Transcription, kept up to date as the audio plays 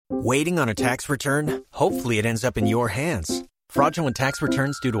Waiting on a tax return? Hopefully it ends up in your hands. Fraudulent tax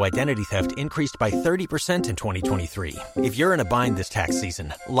returns due to identity theft increased by 30% in 2023. If you're in a bind this tax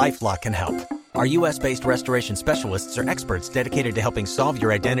season, LifeLock can help. Our U.S.-based restoration specialists are experts dedicated to helping solve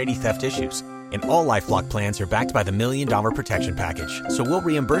your identity theft issues. And all LifeLock plans are backed by the $1 Million Protection Package. So we'll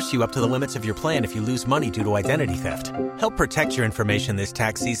reimburse you up to the limits of your plan if you lose money due to identity theft. Help protect your information this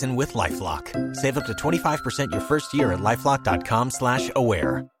tax season with LifeLock. Save up to 25% your first year at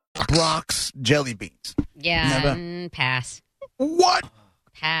LifeLock.com/aware. Brock's jelly beans. Yeah, pass. What?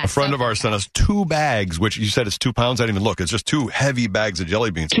 Pass. A friend of ours sent us 2 bags, which you said it's 2 pounds. I didn't even look. It's just 2 heavy bags of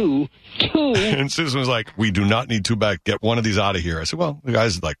jelly beans. Two. And Susan was like, we do not need 2 bags. Get one of these out of here. I said, well, the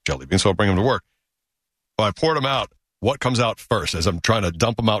guys like jelly beans, so I'll bring them to work. Well, I poured them out. What comes out first as I'm trying to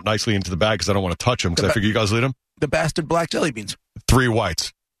dump them out nicely into the bag because I don't want to touch them because I figure you guys eat them? The bastard black jelly beans. 3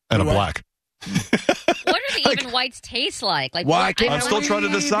 whites and a black. What do the even whites taste like? Like why what? can't I'm still trying to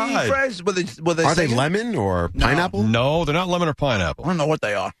decide. Are they lemon or pineapple? No, they're not lemon or pineapple. I don't know what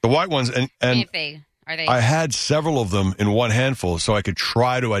they are. The white ones, and Are they? I had several of them in one handful so I could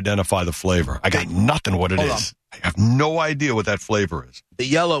try to identify the flavor. I got nothing what it is. I have no idea what that flavor is. The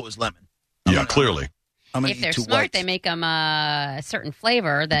yellow is lemon. Clearly. If they're smart, they make them a certain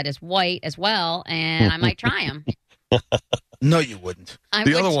flavor that is white as well, and I might try them. No, you wouldn't. I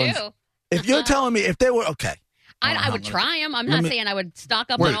The would other ones- too. If you're telling me if they were okay. I would try them. I'm not saying I would stock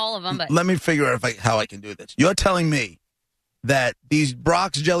up on all of them, but Let me figure out how I can do this. You're telling me that these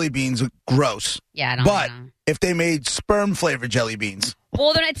Brock's jelly beans are gross. yeah, I don't But know. if they made sperm-flavored jelly beans.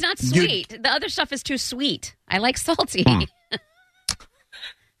 Well, then it's not sweet. The other stuff is too sweet. I like salty.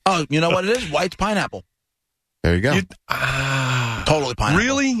 Oh, you know what it is? White's pineapple. There you go. Totally pineapple.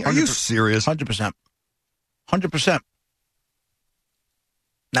 Really? Are you serious? 100%. 100%.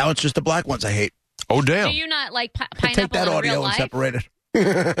 Now it's just the black ones I hate. Oh, damn. Do you not like Take pineapple that in audio real and life? separate it.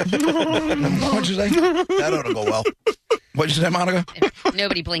 What'd you say? That ought to go well. What'd you say, Monica?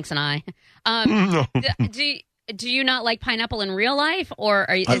 Nobody blinks an eye. No. Do you not like pineapple in real life, or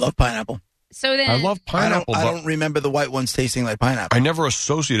are you? I love pineapple. So then, I love pineapple, I but don't remember the white ones tasting like pineapple. I never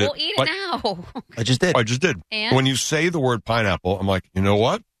associate it. Well, eat it but now. I just did. I just did. And? When you say the word pineapple, I'm like, you know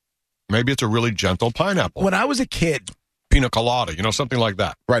what? Maybe it's a really gentle pineapple. When I was a kid. Pina colada, something like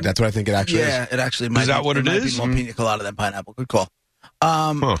that. Right, that's what I think it actually Yeah, it actually might Is that what it might is? be more pina colada than pineapple. Good call.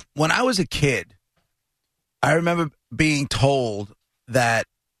 When I was a kid, I remember being told that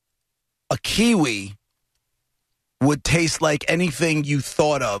a kiwi would taste like anything you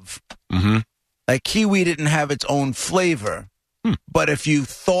thought of. Mm-hmm. Like kiwi didn't have its own flavor. But if you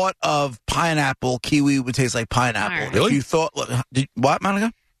thought of pineapple, kiwi would taste like pineapple. Right. Really? If you thought, what,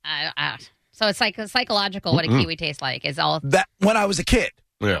 Monica? So it's like psychological. What a kiwi tastes like is all. That when I was a kid.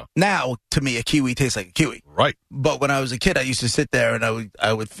 Yeah. Now, to me, a kiwi tastes like a kiwi. Right. But when I was a kid, I used to sit there and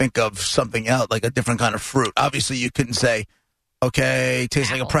I would think of something else, like a different kind of fruit. Obviously, you couldn't say, okay,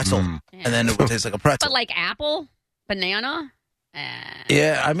 tastes like a pretzel, and then it would taste like a pretzel. But like apple, banana.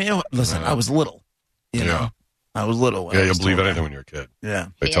 Yeah, I mean, listen, I was little. You know, I was little. When Yeah, I you'll was believe doing anything that. when you're a kid. Yeah.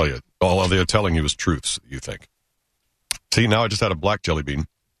 They tell you. All they're telling you is truths, you think. See, now I just had a black jelly bean.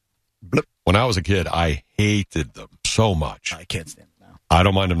 Blip. When I was a kid, I hated them so much. I can't stand it now. I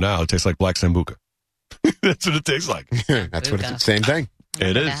don't mind them now. It tastes like black Sambuca. That's what it tastes like. That's what it's same thing.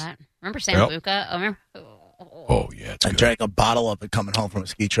 It is. That. Remember Sambuca? Oh, remember? Oh, yeah, it's I good. drank a bottle of it coming home from a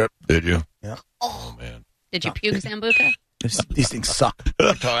ski trip. Did you? Yeah. Oh, man. Did you puke Sambuca? These things suck.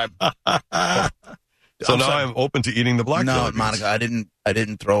 So now I'm open to eating the black jelly No, beans. Monica, I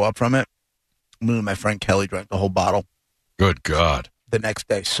didn't throw up from it. Me and my friend Kelly drank the whole bottle. Good God. The next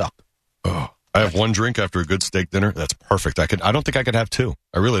day sucked. Oh, I have one drink after a good steak dinner. That's perfect. I don't think I could have 2.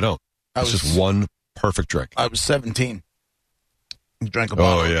 I really don't. It's just one perfect drink. I was 17. Drank a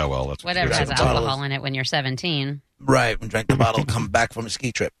bottle. Oh, yeah, well, that's Whatever has bottle. alcohol in it when you're 17. Right, and drank the bottle come back from a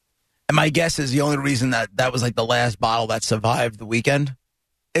ski trip. And my guess is the only reason that was like the last bottle that survived the weekend.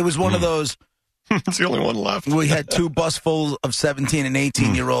 It was one of those. It's the only one left. We had 2 bus fulls of 17 and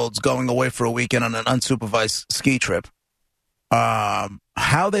 18-year-olds going away for a weekend on an unsupervised ski trip.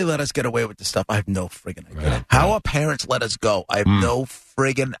 How they let us get away with this stuff, I have no friggin' idea. Right. How our parents let us go, I have no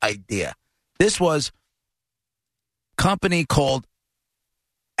friggin' idea. This was a company called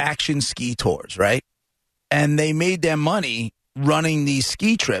Action Ski Tours, right? And they made their money running these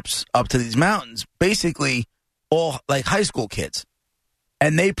ski trips up to these mountains, basically all like high school kids.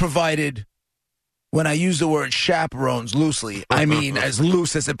 And they provided, when I use the word chaperones loosely, I mean as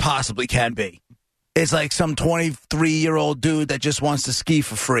loose as it possibly can be. It's like some 23-year-old dude that just wants to ski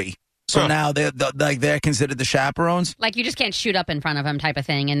for free. So now they're considered the chaperones. Like you just can't shoot up in front of him type of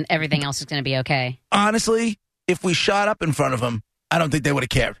thing, and everything else is going to be okay. Honestly, if we shot up in front of him, I don't think they would have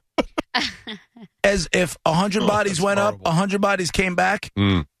cared. As if 100 bodies went up, 100 bodies came back,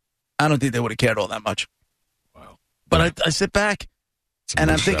 I don't think they would have cared all that much. Wow. But I sit back, and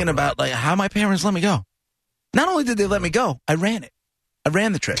I'm thinking about like how my parents let me go. Not only did they let me go, I ran it. I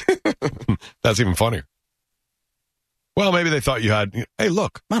ran the trip. That's even funnier. Well, maybe they thought you had, hey,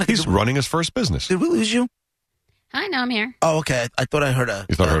 look, Monica, he's running his first business. Did we lose you? Hi, no, I'm here. Oh, okay. I thought I heard a...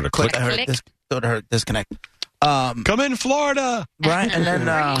 You thought I heard a click? I heard disconnect. Come in, Florida. Right? And then...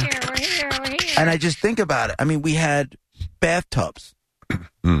 we're here. And I just think about it. I mean, we had bathtubs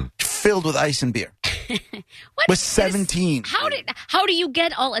filled with ice and beer. We're 17. How do you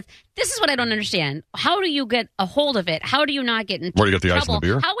get all... This is what I don't understand. How do you get a hold of it? How do you not get in Where do you get the trouble? ice and the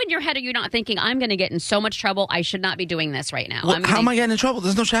beer? How in your head are you not thinking, I'm going to get in so much trouble, I should not be doing this right now? Well, how am I getting in trouble?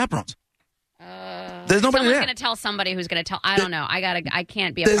 There's no chaperones. There's nobody Someone's there. going to tell somebody who's going to tell. I don't know. I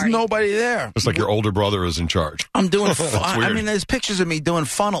can't be a There's party. nobody there. It's like your older brother is in charge. I'm doing... That's weird. I mean, there's pictures of me doing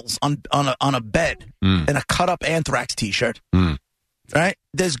funnels on a bed in a cut-up Anthrax T-shirt. Right?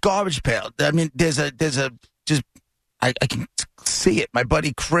 There's garbage pail. I mean, there's a just... I can see it. My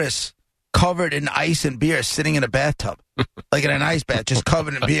buddy Chris, covered in ice and beer, sitting in a bathtub. Like in an ice bath, just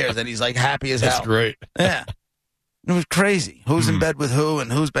covered in beers, and he's like happy as hell. That's great. Yeah. It was crazy. Who's in bed with who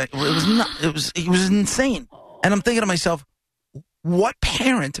and who's bed. It was not. It was insane. And I'm thinking to myself, what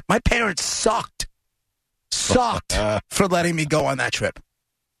parent? My parents sucked for letting me go on that trip.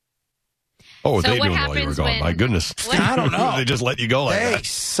 Oh, So they what knew while you were happens gone. when- My goodness. I don't know. They just let you go like They that.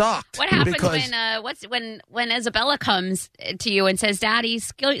 sucked. What happens because when Isabella comes to you and says, "Daddy,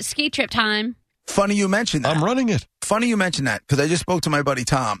 ski trip time"? Funny you mentioned that. I'm running it. Funny you mentioned that because I just spoke to my buddy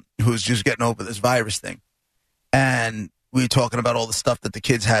Tom, who's just getting over this virus thing, and we were talking about all the stuff that the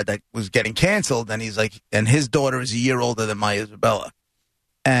kids had that was getting canceled, and he's like, and his daughter is a year older than my Isabella,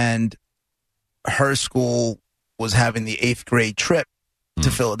 and her school was having the 8th grade trip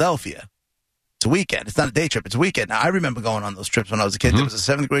to Philadelphia. It's a weekend. It's not a day trip. It's a weekend. Now, I remember going on those trips when I was a kid. There was a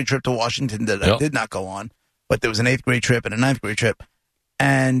 7th grade trip to Washington that I did not go on, but there was an 8th grade trip and a 9th grade trip,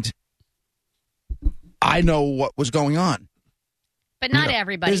 and I know what was going on. But not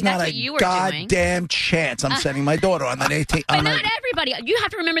everybody. There's That's not what a you were doing. goddamn chance I'm sending my daughter on that 18th. But not everybody. You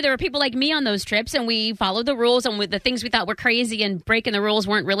have to remember there were people like me on those trips, and we followed the rules, and with the things we thought were crazy and breaking the rules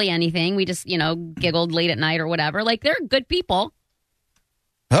weren't really anything. We just, giggled late at night or whatever. Like, they're good people.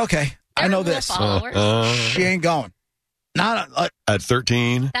 Okay, They're I know rule this. followers. She ain't going. Not At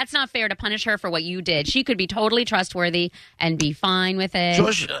 13. That's not fair to punish her for what you did. She could be totally trustworthy and be fine with it.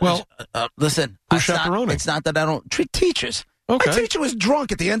 George, listen. Who's chaperoning? It's not that I don't treat teachers. Okay. My teacher was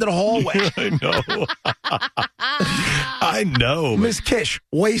drunk at the end of the hallway. I know. I know. Miss Kish,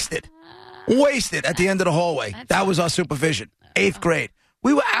 wasted at the end of the hallway. That was our supervision. 8th grade.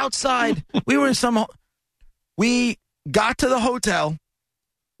 We were outside. We were in some. We got to the hotel.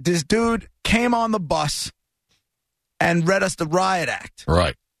 This dude came on the bus and read us the riot act.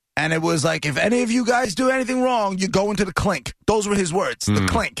 Right. And it was like, if any of you guys do anything wrong, you go into the clink. Those were his words, the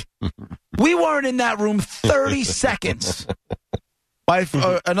clink. We weren't in that room 30 seconds. A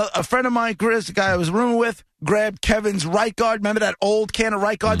friend of mine, Chris, the guy I was rooming with, grabbed Kevin's right guard. Remember that old can of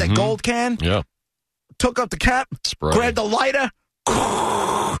right guard, that gold can? Yeah. Took up the cap, Spray. grabbed the lighter,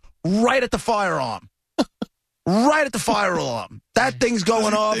 right at the firearm. Right at the fire alarm. That thing's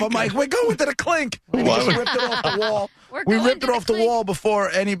going off. I'm like, we're going to the clink. We just ripped it off the wall. We ripped it off the wall before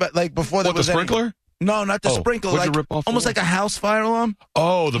anybody, before there What, was the sprinkler? No, not the sprinkler. What'd you Like, rip off the almost wall? like a house fire alarm.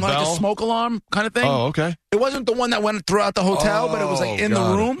 Oh, the Like bell? a smoke alarm kind of thing. Oh, okay. It wasn't the one that went throughout the hotel, but it was like in the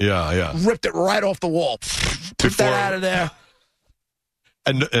got it. room. Yeah. Ripped it right off the wall. Took that out of there.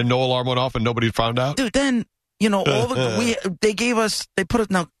 And no alarm went off and nobody found out? Dude, then, they put us,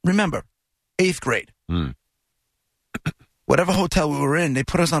 now, remember, 8th grade. Whatever hotel we were in, they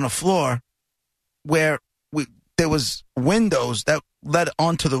put us on a floor where there was windows that led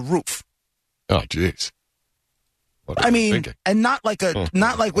onto the roof. Oh, jeez. I mean, and not like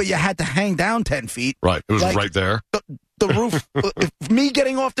where you had to hang down 10 feet. Right. It was like right there. The roof, me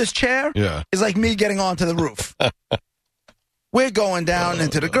getting off this chair is like me getting onto the roof. We're going down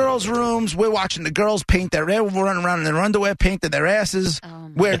into the girls' rooms. We're watching the girls paint their hair. We're running around in their underwear, painting their asses.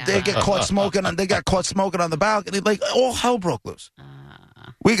 Where they get caught smoking they got caught smoking on the balcony. Like, all hell broke loose.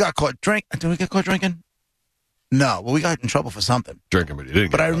 We got caught drinking. Did we get caught drinking? No, but we got in trouble for something. Drinking, but you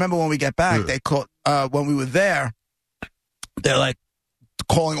didn't. But I remember when we get back, they caught, when we were there, they're like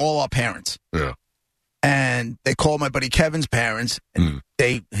calling all our parents. Yeah. And they called my buddy Kevin's parents, and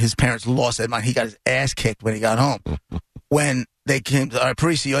his parents lost their mind. He got his ass kicked when he got home. When they came, all right,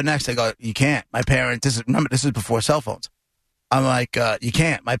 Parisi, you're next. They go, you can't. My parents, remember, this is before cell phones. I'm like, you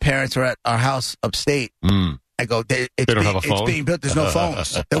can't. My parents are at our house upstate, I go, they don't have a phone? It's being built. There's no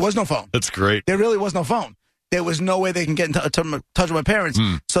phones. There was no phone. That's great. There really was no phone. There was no way they can get in touch with my parents.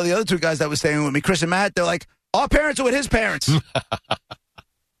 So the other two guys that were staying with me, Chris and Matt, they're like, our parents are with his parents.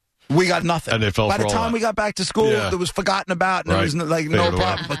 We got nothing. And they fell By the for all time that. we got back to school, it was forgotten about, and there was like no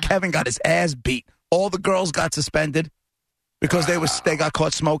problem. But Kevin got his ass beat. All the girls got suspended because they got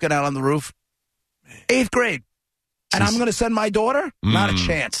caught smoking out on the roof. 8th grade. And I'm going to send my daughter? Not a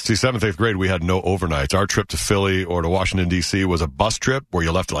chance. See, 7th, 8th grade, we had no overnights. Our trip to Philly or to Washington, D.C. was a bus trip where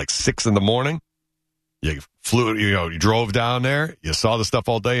you left at like 6 in the morning. You flew, you drove down there, you saw the stuff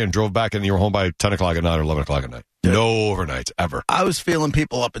all day, and drove back, and you were home by 10 o'clock at night or 11 o'clock at night. Dude. No overnights, ever. I was feeling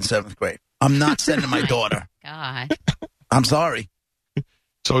people up in 7th grade. I'm not sending my daughter. God. I'm sorry.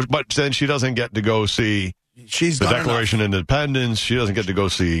 So, but then she doesn't get to go see the Declaration of Independence. She doesn't get to go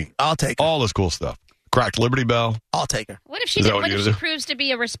see I'll take her. all this cool stuff. Cracked Liberty Bell. I'll take her. What if she proves to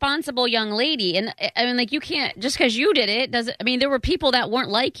be a responsible young lady? And I mean, like, you can't, just because you did it doesn't. I mean, there were people that weren't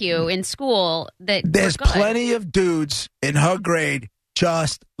like you in school that there's were good. plenty of dudes in her grade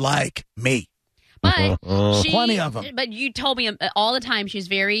just like me. But plenty of them. But you told me all the time she's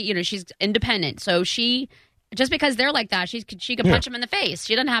very, she's independent. So she, just because they're like that, she could punch them in the face.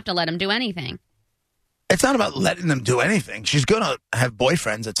 She doesn't have to let them do anything. It's not about letting them do anything. She's gonna have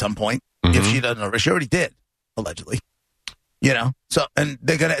boyfriends at some point. If she doesn't already, she already did, allegedly. So and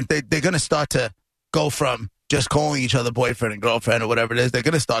they're gonna start to go from just calling each other boyfriend and girlfriend or whatever it is. They're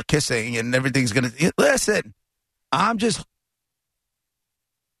gonna start kissing and everything's gonna. Listen,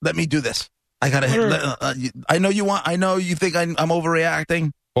 let me do this. I gotta. I know you want. I know you think I'm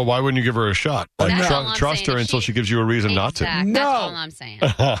overreacting. Well, why wouldn't you give her a shot? Like, trust her until she gives you a reason not to. No, that's all I'm saying.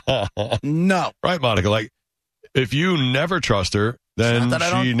 No, right, Monica. Like, if you never trust her, then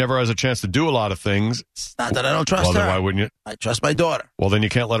she never has a chance to do a lot of things. It's not that I don't trust her. Then why wouldn't you? I trust my daughter. Well, then you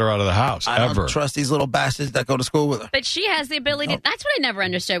can't let her out of the house, I don't trust these little bastards that go to school with her. But she has the ability. That's what I never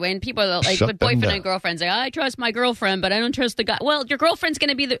understood when people are like, with boyfriend and girlfriends, like, I trust my girlfriend, but I don't trust the guy. Well, your girlfriend's going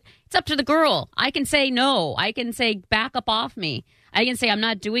to be it's up to the girl. I can say no. I can say back up off me. I can say I'm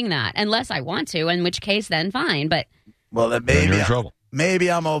not doing that unless I want to, in which case then fine. But then maybe you're in trouble.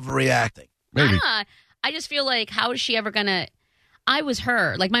 Maybe I'm overreacting. Maybe. I just feel like, how is she ever going to... I was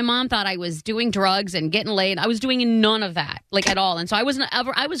her. Like, my mom thought I was doing drugs and getting laid. I was doing none of that, like, at all. And so I wasn't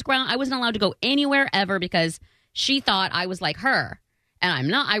allowed to go anywhere ever because she thought I was like her. And I'm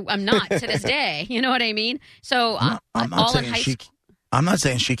not. I'm not to this day. You know what I mean? So I'm not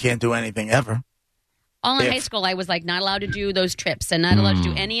saying she can't do anything ever. All in high school, I was like not allowed to do those trips and not allowed to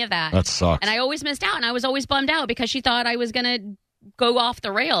do any of that. That sucks. And I always missed out, and I was always bummed out because she thought I was going to go off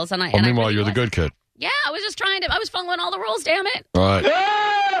the rails. And meanwhile, really you're the good kid. Yeah, I was just I was following all the rules, damn it. Right.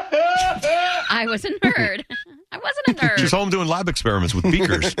 I was a nerd. I wasn't a nerd. She's home doing lab experiments with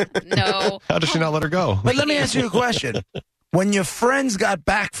beakers. No. How does she not let her go? But let me ask you a question. When your friends got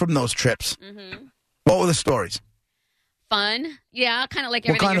back from those trips, what were the stories? Fun. Yeah, kind of like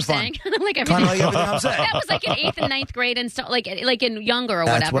everything you're saying. Kind of like everything I'm saying. That was like in 8th and 9th grade and stuff, like in younger or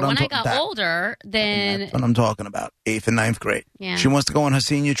whatever. When I got older, then... That's what I'm talking about. 8th and 9th grade. Yeah. She wants to go on her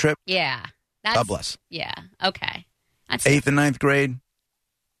senior trip. Yeah. God bless. Yeah. Okay. That's 8th and 9th grade.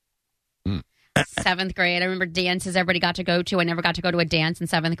 7th grade. I remember dances everybody got to go to. I never got to go to a dance in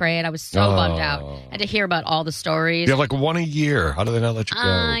 7th grade. I was so bummed out. I had to hear about all the stories. You have like one a year. How do they not let you go?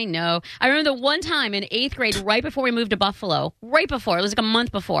 I know. I remember the one time in 8th grade, right before we moved to Buffalo, it was like a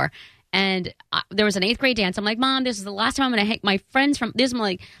month before, and there was an 8th grade dance. I'm like, Mom, this is the last time I'm going to hang my friends from this. I'm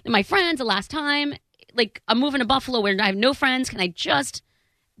like, my friends, the last time. Like, I'm moving to Buffalo where I have no friends. Can I just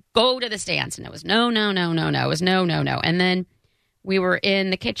go to this dance? And it was no. It was no. And then we were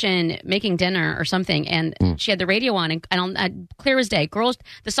in the kitchen making dinner or something, and she had the radio on, and clear as day,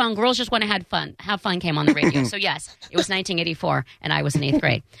 the song "Girls Just Want to Have Fun" came on the radio. So yes, it was 1984, and I was in 8th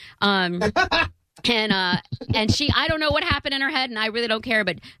grade. And she, I don't know what happened in her head, and I really don't care.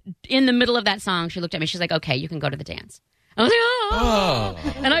 But in the middle of that song, she looked at me. She's like, "Okay, you can go to the dance." I was like, "Oh!"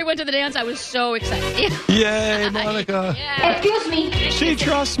 And I went to the dance. I was so excited. Yay, Monica! Yeah. Excuse me. She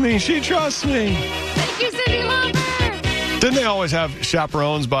trusts me. She trusts me. Thank you, Cindy Lauper. Didn't they always have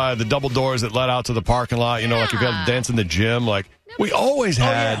chaperones by the double doors that led out to the parking lot? You know, like if you had to dance in the gym, like we always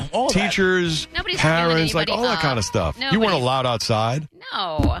had teachers, parents, like all that kind of stuff. You weren't allowed outside.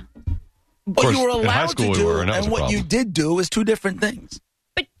 No. What you were allowed to do and what you did do is two different things.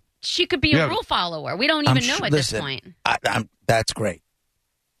 But she could be a rule follower. We don't even know at this point. That's great.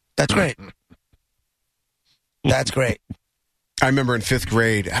 That's great. That's great. I remember in 5th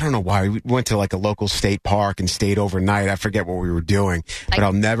grade, I don't know why, we went to like a local state park and stayed overnight. I forget what we were doing, but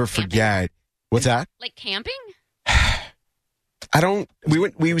I'll never forget. What's that? Like camping?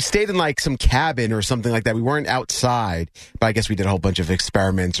 We stayed in like some cabin or something like that. We weren't outside, but I guess we did a whole bunch of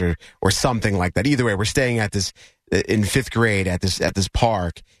experiments or something like that. Either way, we're staying at this in 5th grade at this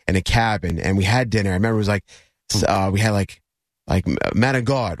park in a cabin, and we had dinner. I remember it was like we had like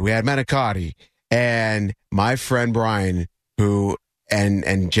manigod, we had manicotti, and my friend Brian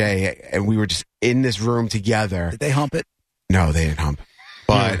and Jay, and we were just in this room together. Did they hump it? No, they didn't hump.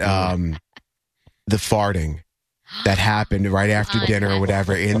 But the farting that happened right after dinner or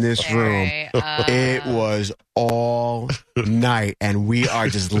whatever in this room, it was all night, and we are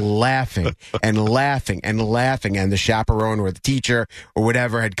just laughing and laughing and laughing, and the chaperone or the teacher or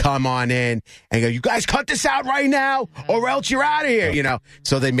whatever had come on in and go, "You guys cut this out right now or else you're out of here," you know.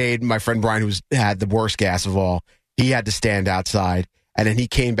 So they made my friend Brian, who's had the worst gas of all, he had to stand outside, and then he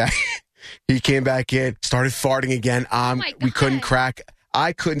came back in, started farting again. We couldn't crack.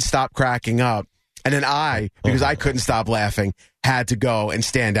 I couldn't stop cracking up. And then because I couldn't stop laughing, had to go and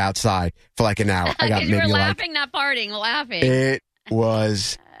stand outside for like an hour. I got you were laughing, not farting, laughing. It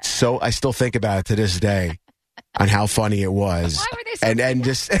was so. I still think about it to this day on how funny it was. Why were they so and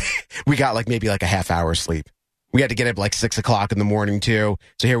just we got like maybe like a half hour sleep. We had to get up like 6 o'clock in the morning too.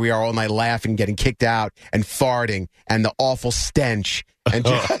 So here we are all night laughing, getting kicked out, and farting, and the awful stench, and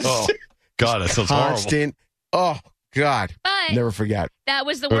just God, that sounds constant. horrible. Oh God, but never forget. That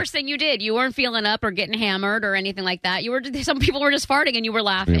was the worst thing you did. You weren't feeling up or getting hammered or anything like that. Some people were just farting and you were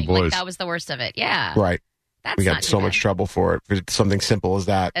laughing. Like that was the worst of it. Yeah. Right. We got so much trouble for it. For something simple as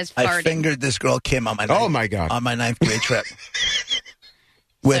that. As farting. I fingered this girl Kim on my on my 9th grade trip.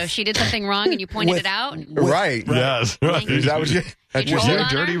 So she did something wrong and you pointed it out? Right. Yes. Right. That was you. You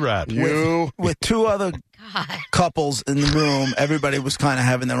dirty rat. With 2 other couples in the room, everybody was kind of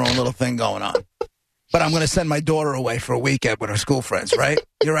having their own little thing going on. But I'm going to send my daughter away for a weekend with her school friends, right?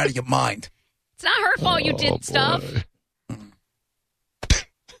 You're out of your mind. It's not her fault you did stuff.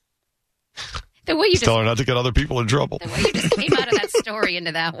 The way you just tell her not to get other people in trouble. The way you just came out of that story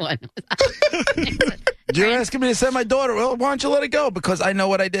into that one. You're asking me to send my daughter. Well, why don't you let it go? Because I know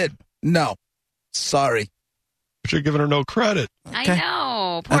what I did. No. Sorry. But you're giving her no credit. Okay. I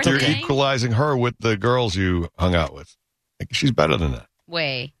know. Poor You're thing. equalizing her with the girls you hung out with. I think she's better than that.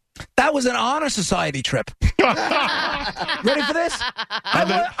 Way. That was an honor society trip. Ready for this?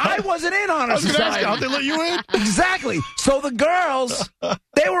 I wasn't in honor society. How'd they let you in? Exactly. So the girls,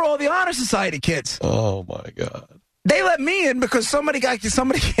 they were all the honor society kids. Oh my God. They let me in because somebody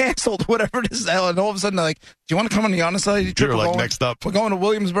canceled, whatever it is, and all of a sudden they're like, "Do you want to come on the honor society trip?" You're like, next up. We're going to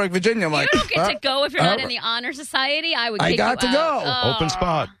Williamsburg, Virginia. I'm you like, don't get to go if you're not in the honor society. I would. I got to go. Oh. Open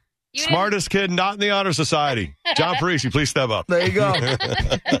spot. Smartest kid not in the honor society. John Parisi, please step up. There you go.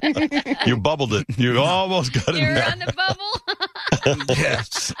 You bubbled it. You almost got it. You're on the bubble.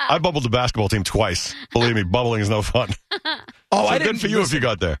 Yes. I bubbled the basketball team twice. Believe me, bubbling is no fun. Oh, I didn't. Good for you if you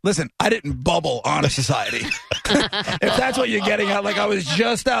got there. Listen, I didn't bubble honor society. If that's what you're getting at, like I was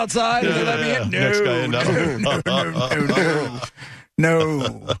just outside and they let me in. Next guy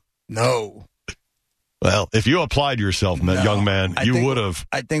in. No. Well, if you applied yourself, young man, you would have.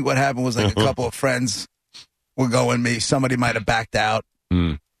 I think what happened was like a couple of friends were going me. Somebody might have backed out.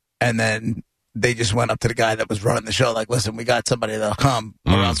 And then they just went up to the guy that was running the show like, "Listen, we got somebody that'll come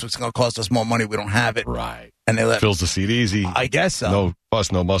or else it's going to cost us more money. We don't have it." Right. And they let fills the seat easy. I guess so. No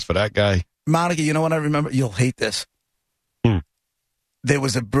fuss, no muss for that guy. Monica, you know what I remember? You'll hate this. There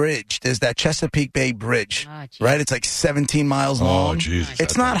was a bridge. There's that Chesapeake Bay Bridge, right? It's like 17 miles long. Oh, Jesus.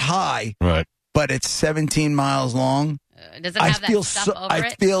 It's not high. Right. But it's 17 miles long. Does it have that stuff over it? I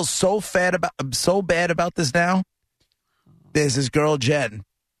feel so bad about this now. There's this girl, Jen,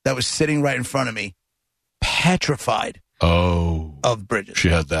 that was sitting right in front of me, petrified of bridges. She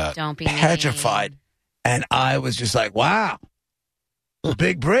had that. Don't be petrified. And I was just like, wow.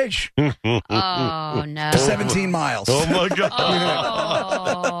 Big bridge. Oh, no. 17 miles. Oh, my God.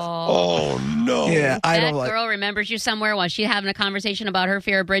 Oh, no. Yeah, that girl remembers you somewhere while she's having a conversation about her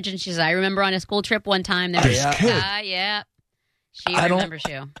fear of bridge, and she says, "I remember on a school trip one time." There was yeah. She remembers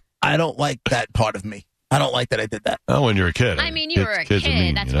you. I don't like that part of me. I don't like that I did that. Oh, when you're a kid. I mean, you were a kid.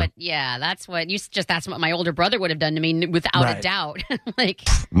 Mean, that's what my older brother would have done to me without a doubt. Like,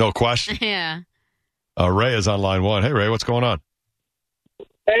 no question. Yeah. Ray is on line 1. Hey, Ray, what's going on?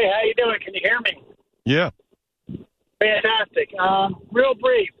 Hey, how you doing? Can you hear me? Yeah. Fantastic. Real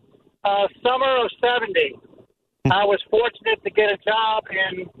brief. Summer of 70, I was fortunate to get a job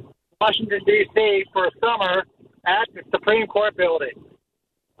in Washington, D.C. for a summer at the Supreme Court building.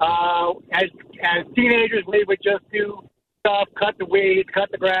 As teenagers, we would just do stuff, cut the weeds,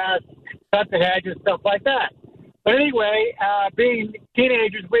 cut the grass, cut the hedges, stuff like that. But anyway, being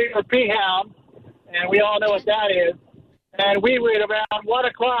teenagers, we were peahounds, and we all know what that is. and we would around 1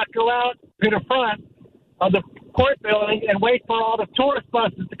 o'clock go out to the front of the court building and wait for all the tourist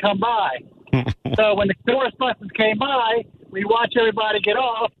buses to come by. So when the tourist buses came by, we watch everybody get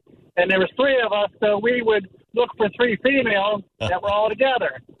off, and there was 3 of us, so we would look for 3 females that were all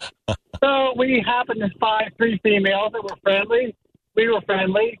together. So we happened to find 3 females that were friendly. We were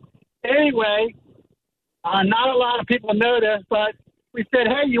friendly. Anyway, not a lot of people know this, but we said,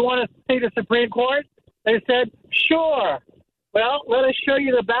 hey, you want to see the Supreme Court? They said, sure. Well, let us show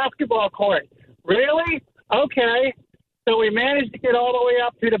you the basketball court. Really? Okay. So we managed to get all the way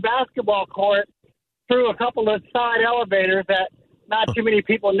up to the basketball court through a couple of side elevators that not too many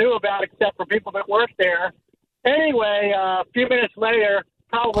people knew about except for people that worked there. Anyway, a few minutes later,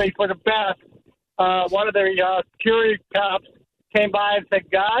 probably for the best, one of the security cops came by and said,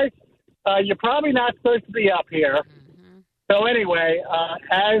 guys, you're probably not supposed to be up here. Mm-hmm. So anyway,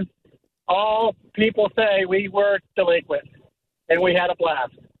 as all people say, we were delinquent, and we had a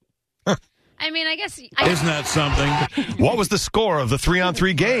blast. I mean, I guess... Isn't that something? What was the score of the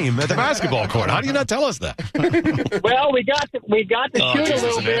 3-on-3 game at the basketball court? How do you not tell us that? Well, we got to shoot a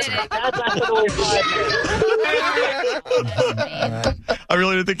little bit. That's only 5 minutes. I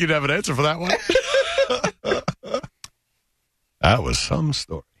really didn't think you'd have an answer for that one. That was some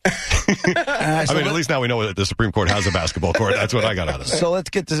story. I mean, at least now we know that the Supreme Court has a basketball court. That's what I got out of it. So let's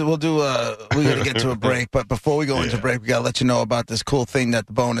get to, we got to get to a break, but before we go into break, we got to let you know about this cool thing that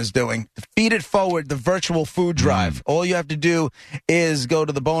the Bone is doing. Feed It Forward, the virtual food drive. All you have to do is go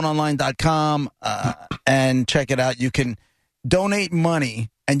to theboneonline.com and check it out. You can donate money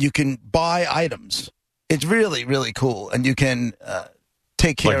and you can buy items. It's really, really cool. And you can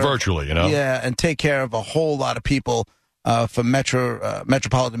take care of... virtually, you know? Yeah, and take care of a whole lot of people. For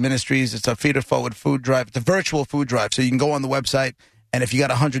Metropolitan Ministries. It's a Feed It Forward food drive. It's a virtual food drive, so you can go on the website, and if you got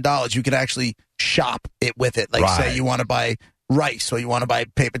 $100, you can actually shop it with it. Like, say you want to buy rice or you want to buy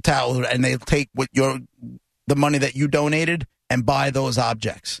paper towels, and they take the money that you donated and buy those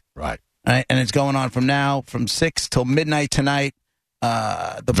objects. Right. And it's going on from 6 till midnight tonight.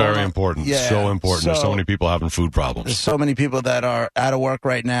 Very important. Yeah, so important. There's so many people having food problems. There's so many people that are out of work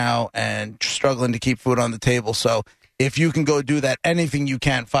right now and struggling to keep food on the table. So if you can go do that, anything you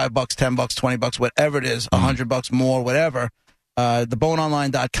can, $5, $10, $20, whatever it is, $100 more, whatever,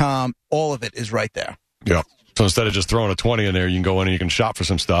 theboneonline.com, all of it is right there. Yeah. So instead of just throwing a 20 in there, you can go in and you can shop for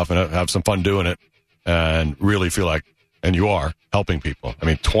some stuff and have some fun doing it and really feel like, and you are, helping people. I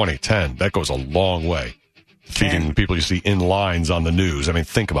mean, 20, 10, that goes a long way. Feeding people you see in lines on the news. I mean,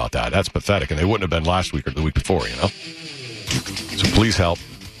 think about that. That's pathetic. And they wouldn't have been last week or the week before, you know? So please help.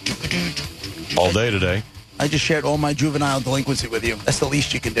 All day today. I just shared all my juvenile delinquency with you. That's the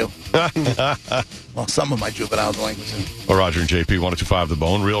least you can do. Well, some of my juvenile delinquency. Well, Roger and JP, 102.5 The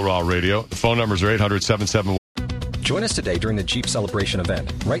Bone, Real Raw Radio. The phone numbers are 800-771. Join us today during the Jeep Celebration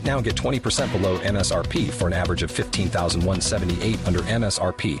event. Right now, get 20% below MSRP for an average of $15,178 under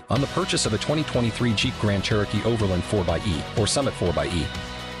MSRP on the purchase of a 2023 Jeep Grand Cherokee Overland 4xE or Summit 4xE.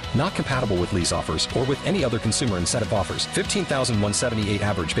 Not compatible with lease offers or with any other consumer incentive offers. $15,178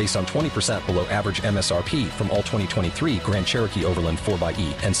 average based on 20% below average MSRP from all 2023 Grand Cherokee Overland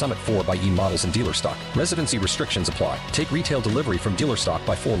 4xE and Summit 4xE models in dealer stock. Residency restrictions apply. Take retail delivery from dealer stock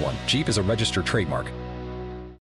by 4/1. Jeep is a registered trademark.